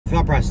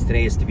thought process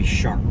today is to be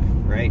sharp,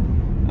 right?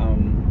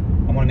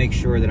 I want to make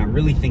sure that I'm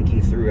really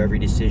thinking through every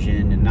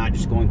decision and not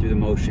just going through the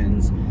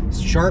motions.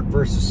 Sharp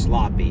versus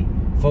sloppy,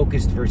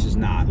 focused versus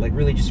not, like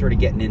really just sort of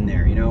getting in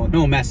there, you know?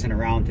 No messing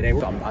around today.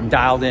 I'm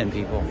dialed in,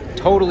 people.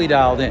 Totally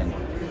dialed in.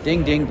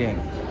 Ding, ding, ding.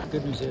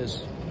 Good news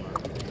is,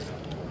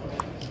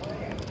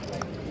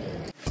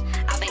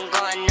 I've been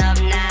going up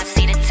now,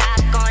 see the top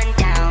going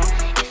down.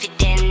 If you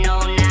didn't know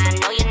now, I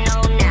know you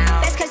know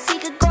now. That's cause he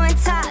could go on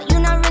top, you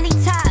not really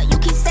top. You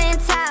keep saying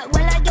top,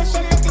 well I guess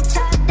you let the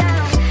top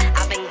down.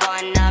 I've been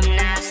going up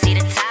now, see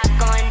the top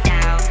going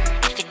down.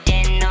 If you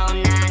didn't know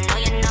now, I know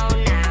you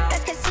know now.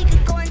 That's cause he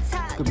could go on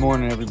top. good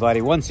morning,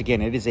 everybody. Once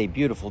again, it is a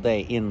beautiful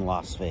day in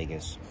Las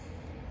Vegas.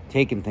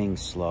 Taking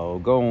things slow,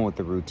 going with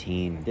the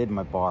routine. Did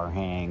my bar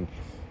hang,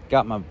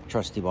 got my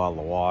trusty bottle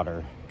of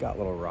water, got a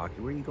little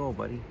rocky. Where you go,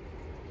 buddy?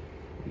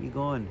 Where you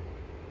going?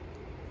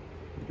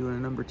 You doing a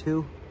number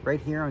 2 right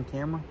here on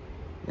camera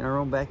in our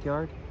own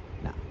backyard?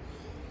 No,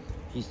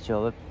 he's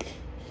chilling,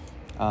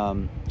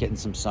 getting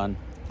some sun.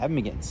 Haven't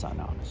been getting sun,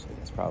 honestly.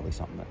 That's probably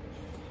something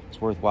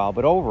that's worthwhile.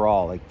 But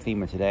overall, like the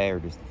theme of today, or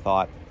just the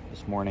thought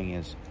this morning,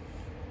 is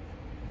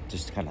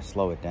just to kind of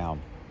slow it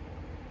down.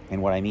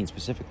 And what I mean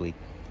specifically,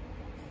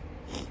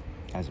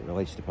 as it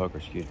relates to poker,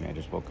 excuse me, I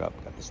just woke up,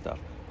 got the stuff.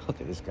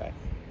 Look at this guy.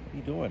 What are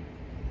you doing?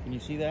 Can you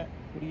see that?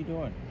 What are you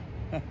doing?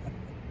 He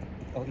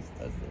always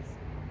does this.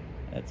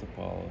 That's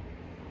Apollo.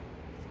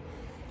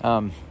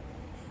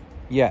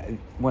 Yeah,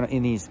 when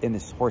in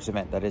this horse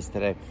event that is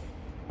today, I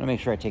want to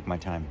make sure I take my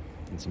time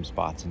in some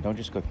spots and don't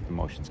just go through the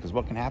motions, because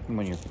what can happen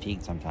when you're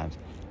fatigued sometimes,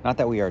 not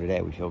that we are today,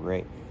 we feel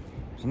great.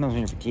 Sometimes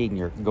when you're fatigued and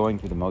you're going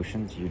through the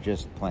motions, you're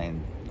just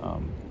playing,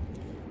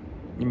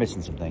 you're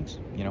missing some things,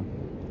 you know?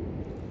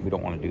 We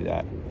don't want to do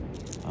that.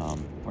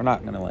 We're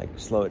not going to like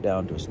slow it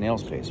down to a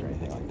snail's pace or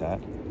anything like that,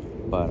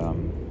 but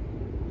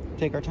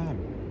take our time,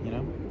 you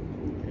know?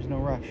 There's no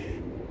rush.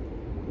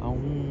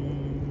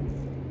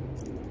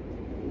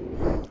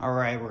 All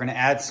right, we're going to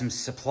add some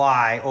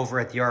supply over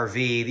at the RV.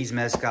 These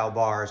mezcal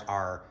bars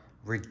are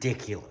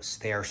ridiculous.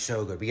 They are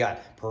so good. We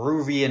got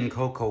Peruvian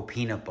cocoa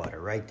peanut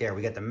butter right there.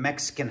 We got the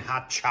Mexican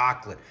hot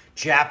chocolate,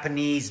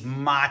 Japanese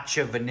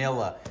matcha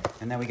vanilla,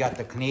 and then we got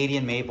the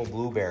Canadian maple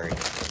blueberry.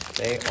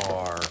 They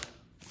are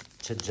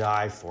to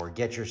die for.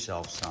 Get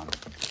yourself some.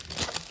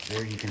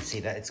 There you can see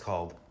that it's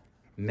called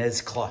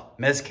mezcal.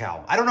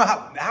 I don't know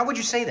how would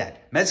you say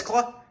that?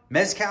 Mezcal?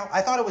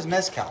 I thought it was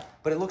mezcal,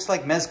 but it looks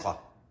like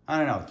mezcal. I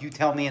don't know. You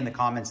tell me in the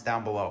comments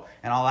down below,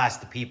 and I'll ask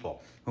the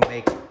people who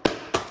make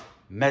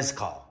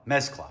mezcal.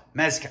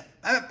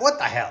 What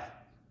the hell?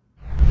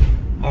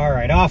 All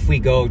right, off we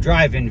go.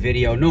 Drive-in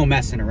video. No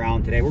messing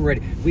around today. We're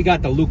ready. We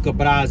got the Luca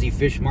Brasi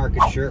Fish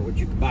Market shirt, which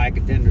you can buy at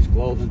Contenders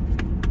Clothing.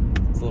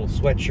 It's a little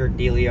sweatshirt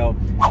dealio.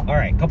 All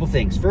right, couple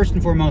things. First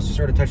and foremost, I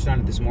sort of touched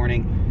on it this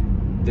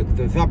morning.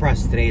 The thought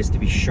process today is to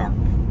be sharp,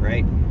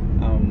 right?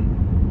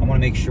 I want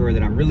to make sure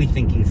that I'm really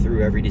thinking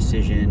through every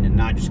decision and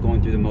not just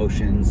going through the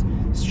motions.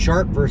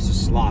 Sharp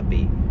versus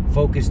sloppy,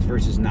 focused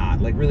versus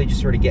not, like really just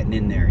sort of getting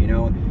in there, you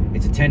know?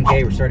 It's a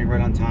 10K, we're starting right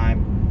on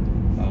time.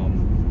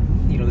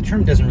 You know, the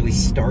tournament doesn't really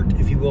start,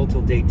 if you will,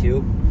 till day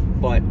 2,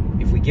 but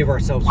if we give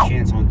ourselves a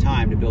chance on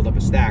time to build up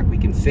a stack, we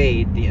can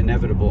fade the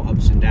inevitable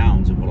ups and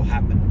downs of what'll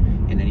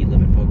happen in any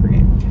limit poker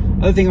game.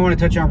 Other thing I want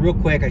to touch on real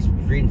quick, I was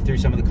reading through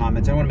some of the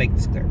comments, I want to make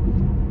this clear.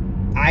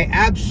 I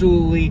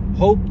absolutely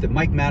hope that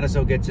Mike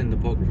Matusow gets in the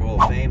Poker Hall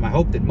of Fame. I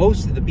hope that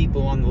most of the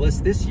people on the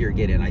list this year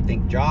get in. I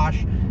think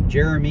Josh,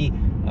 Jeremy,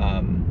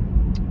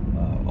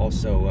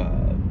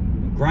 also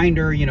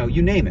Grinder, you know,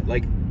 you name it.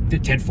 Like the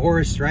Ted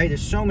Forrest, right?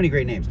 There's so many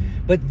great names.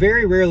 But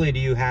very rarely do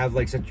you have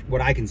like such what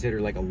I consider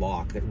like a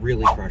lock that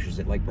really crushes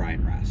it, like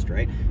Brian Rast,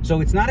 right?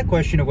 So it's not a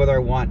question of whether I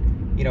want,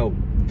 you know,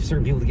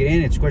 certain people to get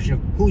in. It's a question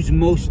of who's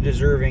most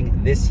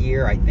deserving this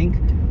year. I think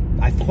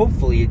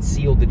hopefully it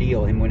sealed the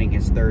deal, him winning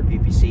his 3rd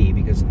PPC,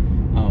 because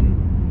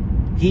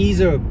he's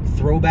a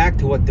throwback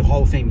to what the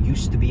Hall of Fame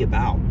used to be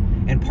about.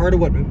 And part of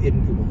what it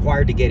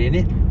required to get in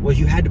it was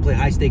you had to play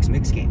high-stakes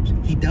mixed games.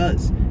 He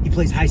does. He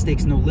plays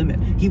high-stakes no limit.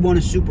 He won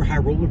a super high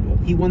roller bowl.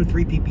 He won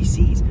 3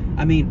 PPCs.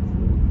 I mean,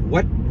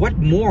 what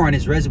more on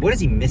his resume? What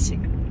is he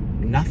missing?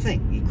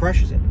 Nothing. He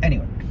crushes it.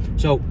 Anyway,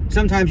 so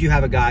sometimes you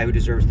have a guy who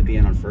deserves to be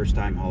in on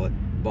first-time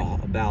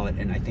ballot,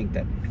 and I think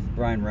that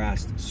Brian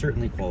Rast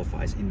certainly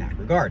qualifies in that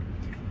regard.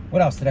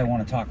 What else did I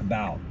want to talk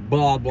about?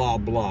 Blah, blah,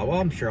 blah. Well,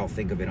 I'm sure I'll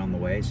think of it on the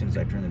way as soon as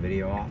I turn the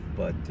video off.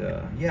 But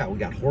yeah, we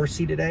got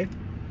Horsey today.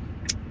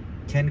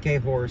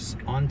 10K horse,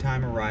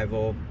 on-time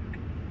arrival.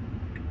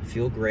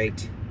 Feel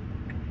great.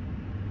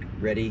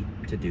 Ready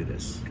to do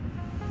this.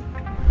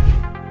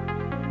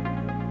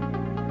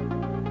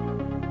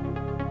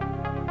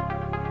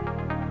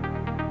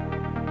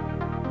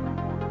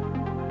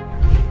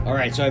 All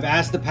right, so I've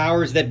asked the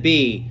powers that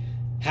be,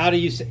 how do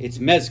you say, it's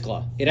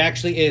mezcla. It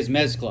actually is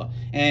mezcla.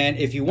 And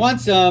if you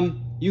want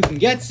some, you can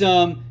get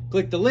some.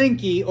 Click the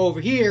linky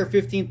over here,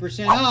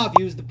 15% off.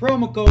 Use the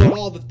promo code,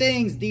 all the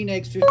things,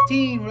 DNeg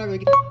 15, whatever.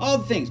 All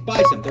the things,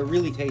 buy some. They're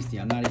really tasty,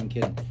 I'm not even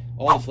kidding.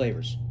 All the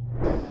flavors.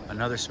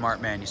 Another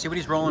smart man. You see what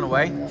he's rolling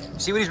away?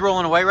 See what he's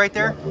rolling away right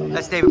there?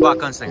 That's David Bach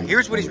Gunslinger.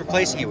 Here's what he's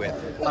replacing you with.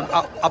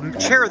 A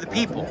chair of the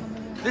people.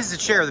 This is a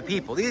chair of the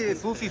people.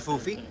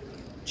 Foofy.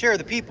 Chair of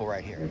the people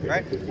right here,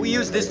 right? We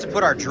use this to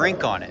put our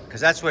drink on it,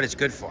 because that's what it's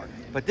good for.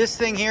 But this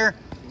thing here,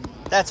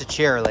 that's a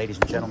chair, ladies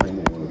and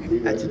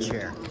gentlemen. That's a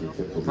chair.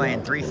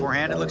 Playing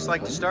 3-4-handed, looks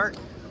like, to start.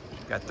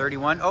 Got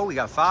 31. Oh, we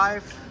got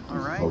 5. All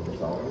right.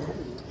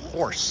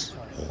 Horse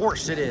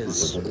it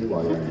is.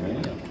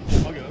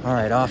 All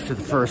right, off to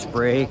the first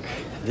break.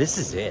 This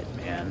is it,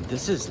 man.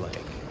 This is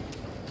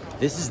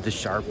the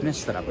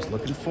sharpness that I was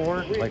looking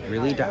for, like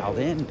really dialed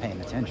in,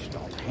 paying attention to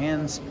all the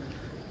hands.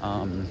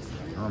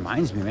 It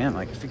reminds me, man,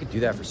 like if you could do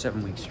that for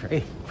 7 weeks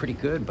straight, pretty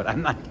good, but I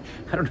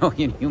don't know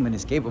any human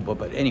is capable.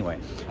 But anyway,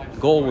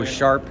 goal was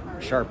sharp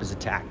as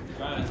attack.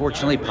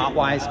 Unfortunately,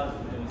 pot-wise,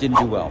 didn't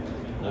do well.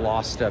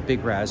 Lost a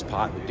big Raz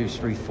pot, deuce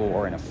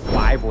 3-4, and a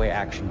 5-way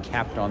action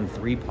capped on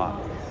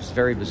 3-pot. It was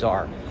very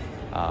bizarre.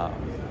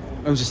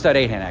 It was a stud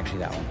 8-hand, actually,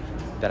 that one,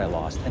 that I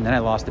lost. And then I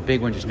lost the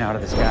big one just now to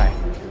this guy.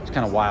 It's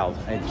kind of wild.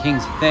 I had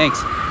kings,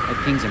 thanks. I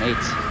had kings and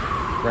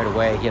 8s right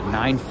away. He had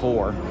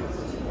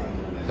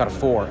 9-4, got a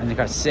 4, and then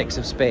got a 6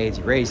 of spades.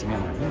 He raised me.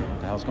 I'm like,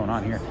 what the hell's going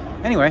on here?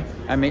 Anyway,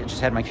 I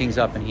just had my kings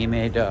up, and he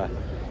made,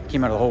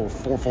 came out of the hole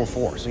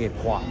 4-4-4, so he had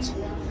quads.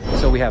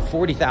 So we have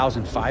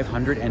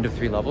 40,500 end of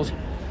 3 levels.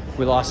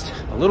 We lost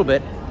a little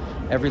bit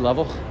every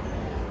level,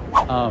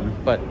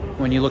 but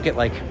when you look at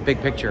like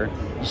big picture,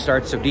 you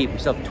start so deep. We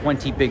still have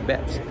 20 big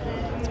bets.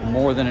 It's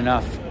more than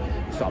enough.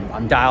 So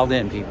I'm dialed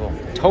in, people.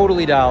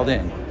 Totally dialed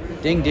in.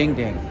 Ding, ding,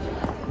 ding.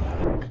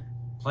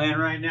 Plan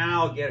right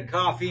now. Get a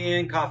coffee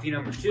in. Coffee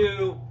number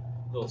 2.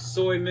 A little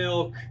soy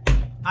milk.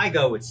 I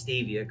go with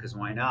stevia because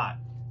why not?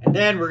 And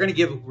then we're gonna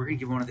give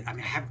one of the. I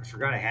mean, I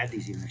forgot I had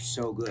these even. They're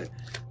so good.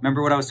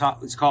 Remember what I was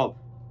talking? It's called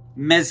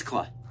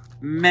mezcla.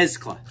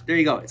 Mezcla. There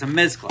you go. It's a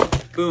mezcla.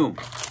 Boom.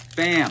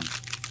 Bam.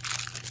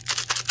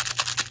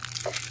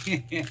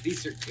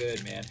 These are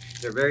good, man.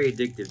 They're very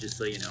addictive, just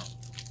so you know.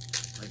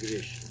 I'll give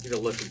you a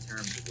look in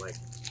terms of like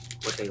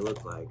what they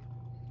look like.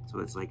 So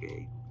it's like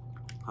a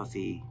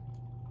puffy,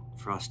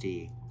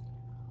 frosty.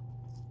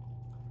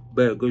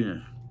 But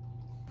goodness.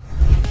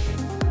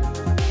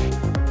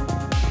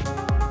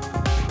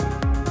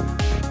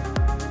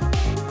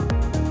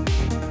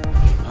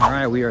 All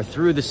right, we are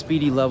through the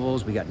speedy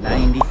levels. We got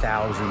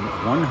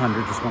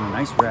 90,100. Just won a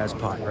nice Raz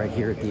pot right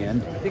here at the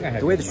end.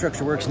 The way the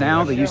structure works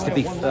now, they used to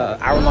be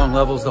hour-long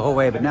levels the whole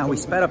way, but now we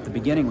sped up the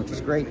beginning, which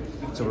is great.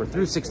 So we're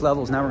through 6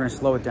 levels. Now we're gonna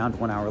slow it down to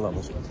 1 hour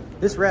levels.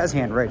 This Raz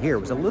hand right here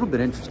was a little bit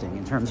interesting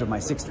in terms of my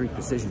 6-3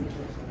 precision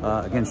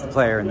against the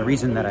player, and the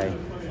reason that I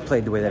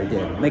played the way that I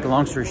did. Make a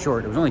long story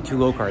short, there was only 2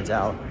 low cards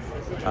out.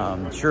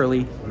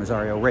 Shirley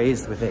Rosario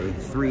raised with a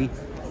 3.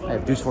 I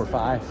have deuce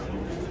 4-5,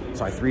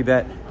 so I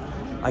 3-bet.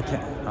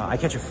 I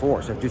catch a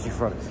 4, so I have deuce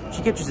 4.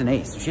 She catches an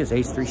ace, so she has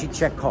ace 3. She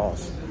check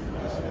calls.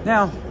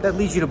 Now, that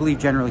leads you to believe,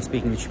 generally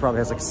speaking, that she probably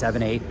has like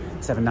 7-8,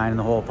 7-9 in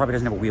the hole. Probably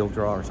doesn't have a wheel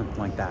draw or something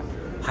like that.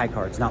 High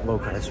cards, not low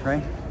cards,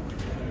 right?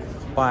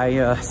 By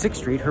 6th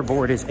Street, her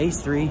board is ace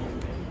 3,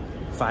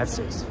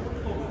 5-6.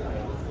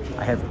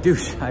 I have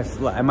deuce.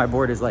 And my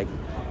board is like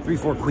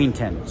 3-4, queen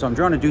 10. So I'm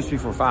drawing a deuce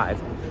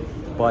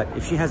 3-4-5. But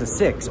if she has a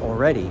 6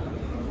 already,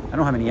 I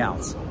don't have any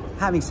outs.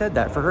 Having said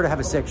that, for her to have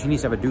a 6, she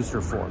needs to have a deuce or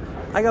a 4.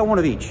 I got one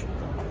of each,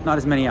 not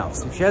as many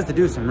outs. If she has the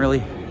deuce, I'm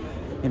really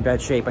in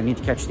bad shape. I need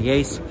to catch the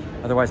ace,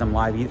 otherwise I'm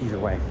live either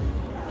way.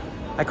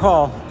 I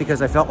call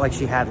because I felt like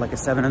she had like a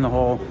 7 in the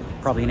hole,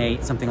 probably an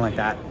 8, something like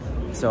that.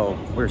 So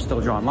we're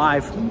still drawing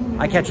live.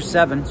 I catch a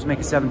 7, so make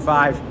a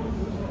 7-5,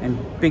 and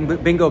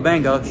bingo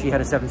bango, she had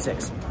a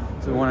 7-6.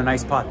 So we won a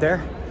nice pot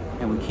there,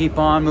 and we keep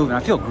on moving. I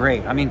feel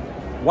great. I mean,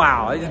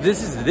 wow,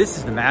 this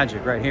is the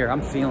magic right here.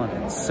 I'm feeling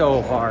it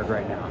so hard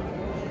right now.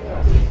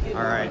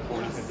 All right,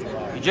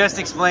 you just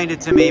explained it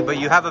to me, but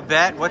you have a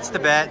bet. What's the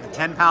bet?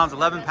 10 pounds,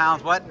 11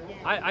 pounds, what?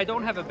 I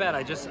don't have a bet.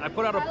 I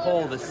put out a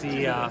poll to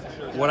see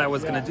what I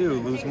was going to do,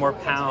 lose more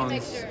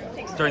pounds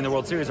during the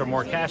World Series or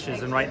more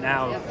cashes, and right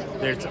now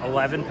there's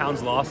 11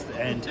 pounds lost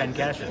and 10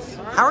 cashes.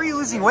 How are you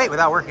losing weight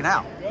without working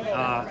out?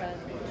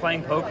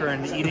 Playing poker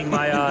and eating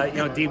my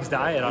Deeb's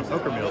diet on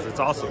poker meals. It's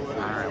awesome. All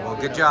right, well,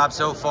 good job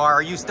so far.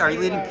 Are you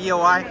leading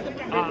POI?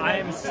 I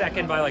am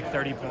second by like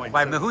 30 points.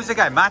 By who's the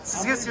guy?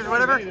 Matskis or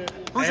whatever?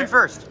 Who's in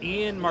first?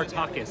 Ian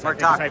Martakis. Martakis. I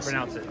think is how you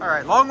pronounce it. All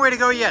right, long way to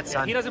go yet,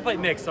 son. He doesn't play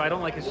mixed, so I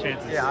don't like his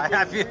chances. Yeah,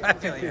 I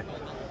feel you.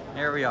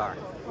 Here we are.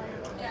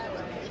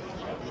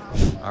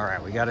 All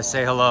right, we got to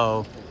say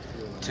hello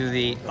to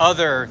the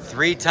other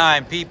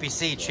 3-time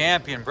PPC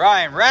champion,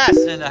 Brian Rast,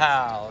 in the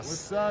house.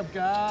 What's up,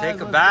 guys?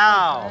 Take a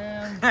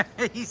bow.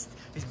 He's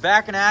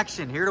back in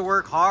action, here to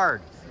work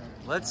hard.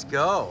 Let's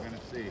go. We're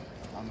gonna see.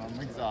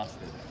 I'm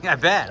exhausted. Yeah, I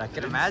bet. I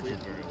can imagine.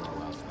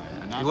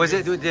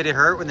 Did it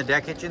hurt when the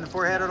deck hit you in the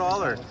forehead at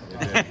all, or?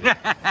 It did.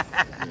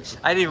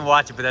 I didn't even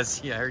watch it, but I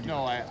heard you.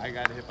 No, I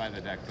got hit by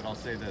the deck, but I'll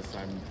say this: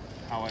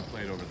 how I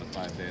played over the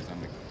 5 days.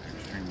 I'm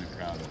extremely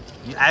proud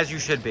of. As you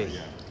should be.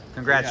 Yeah.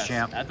 Congrats, yes,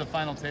 champ. At the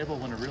final table,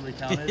 when it really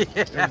counted,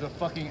 there was a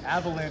fucking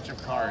avalanche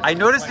of cards. I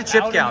noticed the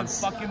chip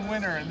counts. In the fucking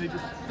winner, and they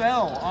just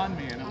fell on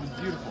me, and it was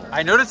beautiful.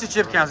 I noticed the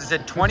chip counts. It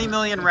said 20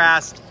 million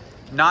Rast,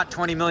 not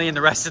 20 million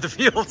the rest of the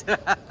field.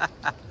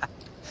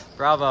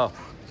 Bravo.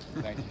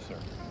 Thank you, sir.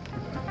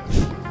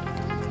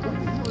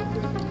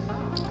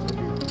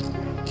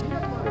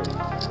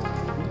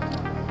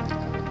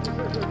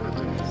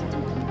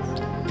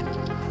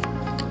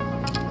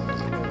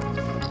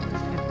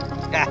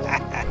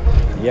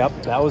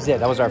 Yep, that was it.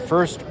 That was our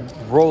first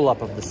roll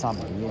up of the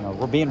summer. You know,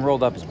 we're being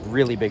rolled up is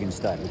really big in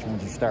stud, which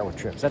means you start with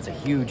trips. That's a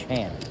huge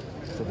hand.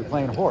 So if you're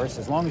playing horse,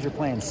 as long as you're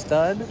playing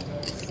stud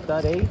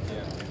 8,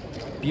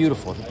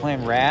 beautiful. If you're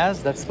playing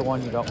Raz, that's the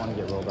one you don't want to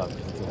get rolled up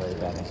because it's a very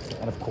bad hand.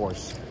 And of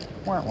course,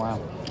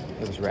 wow,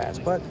 it was Raz.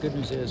 But good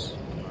news is,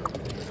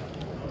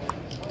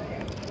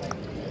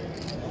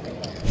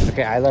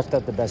 okay, I left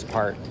out the best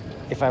part.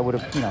 If I would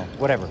have, you know,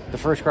 whatever, the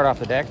first card off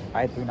the deck,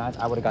 I had 3 9s,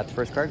 I would have got the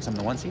first card because I'm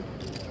the 1 seed.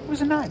 It was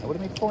a 9. I would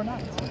have made 4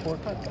 9s and 4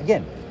 cards.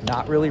 Again,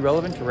 not really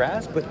relevant to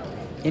Raz, but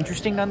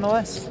interesting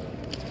nonetheless.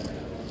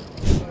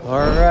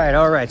 All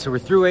right. So we're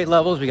through 8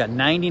 levels. We got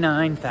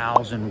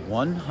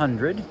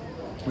 99,100.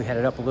 We had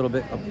it up a little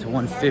bit, up to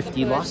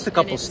 150. Lost a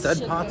couple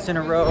stud pots in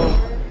a row.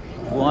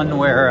 One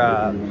where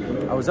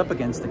I was up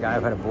against a guy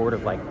who had a board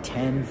of like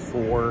 10,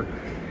 4,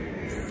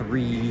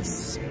 3,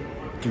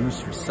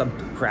 deuce or some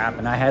crap,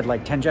 and I had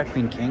like 10 jack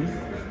queen king.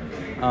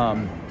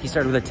 He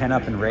started with a 10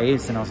 up and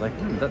raised, and I was like,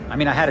 I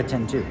mean, I had a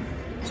 10 too.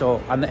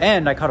 So on the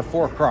end, I caught a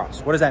 4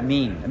 across. What does that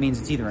mean? That means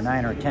it's either a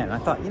 9 or a 10. And I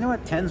thought, you know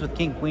what, 10s with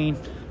king queen,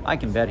 I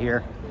can bet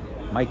here.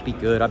 Might be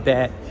good. I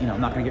bet, you know,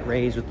 I'm not gonna get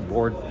raised with the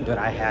board that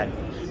I had.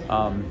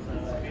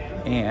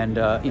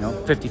 You know,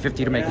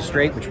 50-50 to make a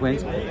straight, which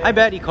wins. I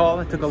bet he called.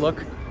 I took a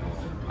look.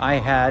 I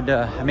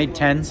made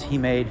 10s. He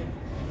made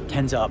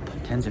 10s up,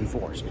 10s and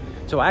 4s.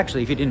 So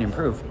actually, if he didn't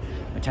improve,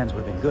 my 10s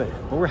would have been good.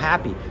 But we're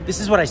happy. This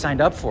is what I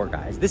signed up for,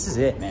 guys. This is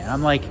it, man.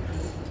 I'm like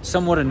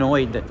somewhat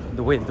annoyed that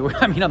the way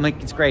I mean, I'm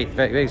like, it's great.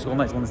 Vegas Golden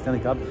Knights won the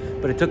Stanley Cup,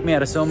 but it took me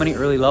out of so many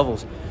early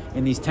levels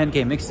in these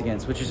 10K mixed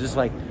against, which is just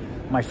like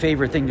my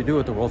favorite thing to do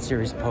at the World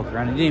Series poker.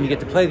 And I didn't even get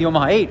to play the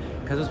Omaha 8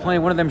 because I was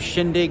playing one of them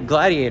Shindig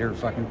Gladiator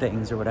fucking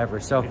things or whatever.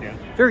 So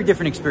very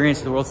different experience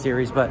at the World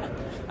Series, but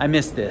I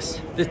missed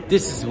this.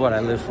 This is what I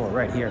live for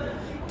right here.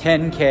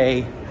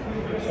 10K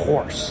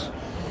horse.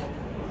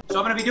 So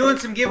I'm gonna be doing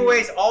some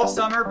giveaways all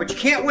summer, but you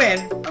can't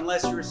win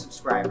unless you're a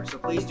subscriber. So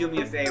please do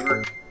me a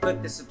favor,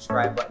 click the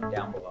subscribe button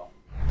down below.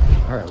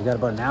 All right, we got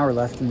about an hour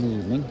left in the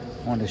evening.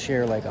 I wanted to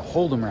share like a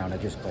hold'em round I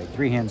just played,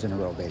 3 hands in a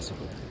row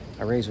basically.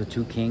 I raised with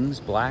 2 kings,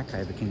 black. I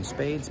have a king of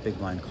spades, big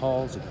blind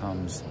calls. It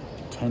comes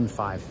 10,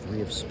 5, 3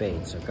 of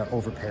spades. So I've got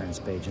overpair and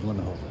spades and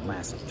limit hold,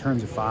 massive.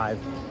 Turns of 5,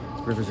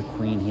 river's a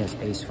queen. He has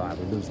ace 5.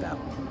 We lose that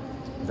one.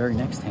 The very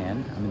next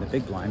hand, I'm in the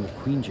big blind with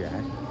queen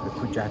jack, the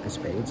queen jack of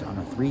spades on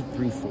a 3,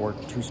 3, 4,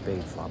 2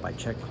 spade flop. I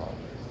check call.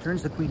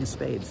 Turns the queen of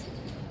spades.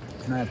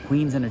 And I have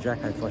queens and a jack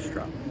high flush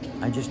draw.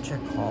 I just check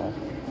call,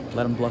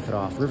 let him bluff it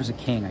off. River's a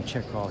king. I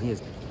check call. He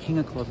has king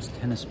of clubs,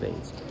 10 of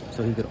spades.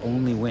 So he could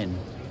only win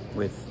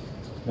with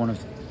one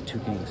of 2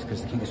 kings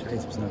because the king of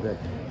spades was no good.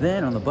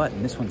 Then on the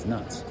button, this one's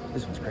nuts.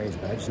 This one's crazy,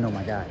 but I just know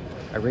my guy.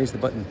 I raise the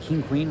button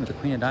king queen with the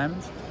queen of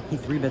diamonds. He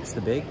 3-bets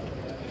the big.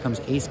 Comes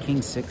ace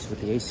king 6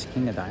 with the ace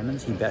king of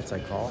diamonds. He bets,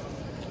 I call.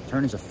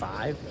 Turn is a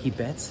 5. He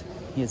bets.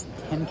 He has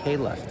 10K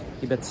left.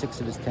 He bets 6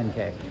 of his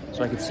 10K.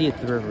 So I could see it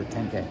to the river at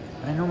 10K.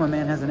 And I know my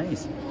man has an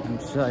ace.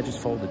 And so I just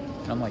folded.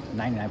 And I'm like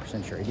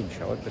 99% sure he didn't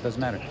show it, but it doesn't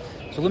matter.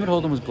 So limit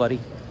hold'em was bloody.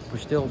 We're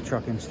still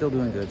trucking, still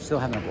doing good, still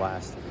having a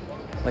blast.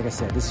 Like I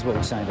said, this is what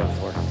we signed up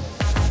for.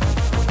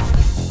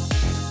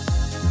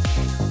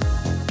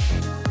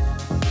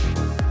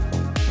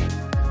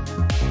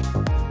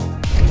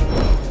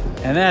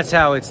 And that's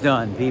how it's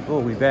done,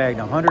 people. We bagged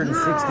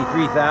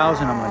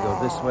 163,000. I'm gonna go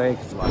this way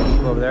because a lot of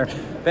people over there.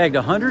 Bagged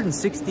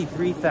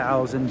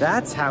 163,000.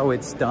 That's how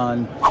it's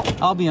done.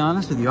 I'll be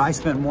honest with you, I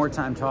spent more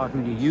time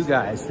talking to you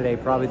guys today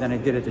probably than I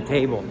did at the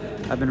table.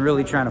 I've been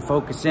really trying to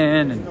focus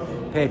in and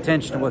pay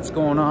attention to what's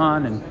going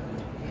on, and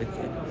it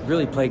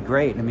really played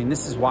great. I mean,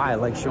 this is why I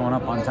like showing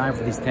up on time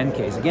for these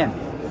 10Ks. Again,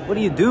 what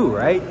do you do,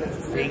 right?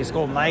 Vegas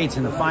Golden Knights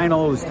in the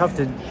final. It was tough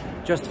to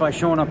justify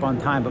showing up on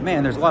time, but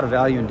man, there's a lot of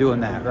value in doing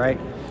that, right?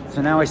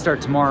 So now I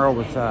start tomorrow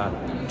with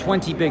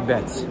 20 big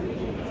bets,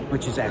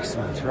 which is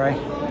excellent, right?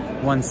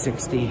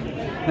 160.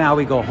 Now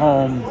we go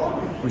home,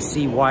 we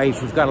see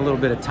wife, we've got a little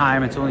bit of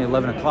time, it's only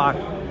 11 o'clock,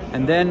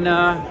 and then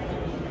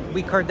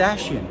we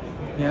Kardashian,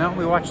 you know?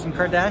 We watch some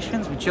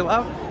Kardashians, we chill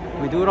out,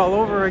 we do it all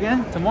over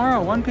again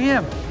tomorrow, 1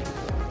 p.m.